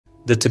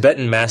The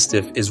Tibetan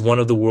Mastiff is one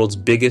of the world's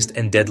biggest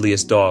and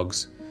deadliest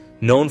dogs,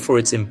 known for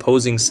its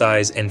imposing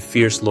size and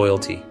fierce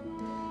loyalty.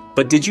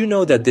 But did you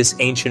know that this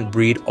ancient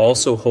breed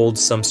also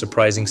holds some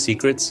surprising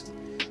secrets?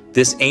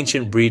 This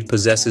ancient breed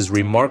possesses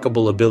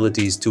remarkable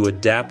abilities to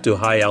adapt to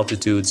high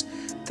altitudes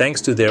thanks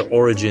to their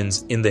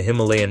origins in the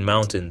Himalayan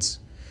Mountains.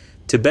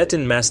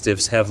 Tibetan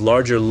Mastiffs have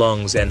larger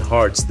lungs and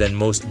hearts than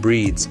most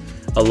breeds,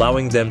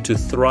 allowing them to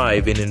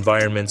thrive in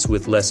environments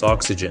with less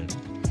oxygen.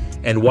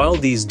 And while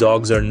these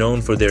dogs are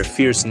known for their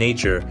fierce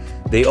nature,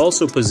 they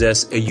also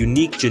possess a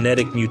unique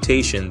genetic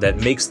mutation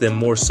that makes them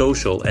more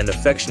social and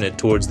affectionate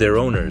towards their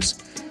owners.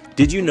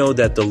 Did you know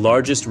that the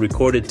largest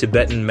recorded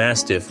Tibetan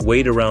Mastiff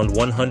weighed around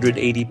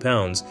 180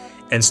 pounds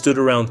and stood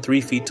around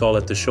 3 feet tall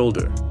at the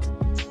shoulder?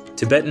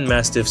 Tibetan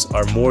Mastiffs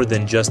are more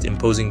than just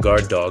imposing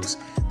guard dogs.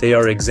 They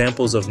are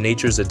examples of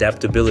nature's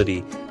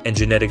adaptability and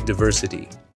genetic diversity.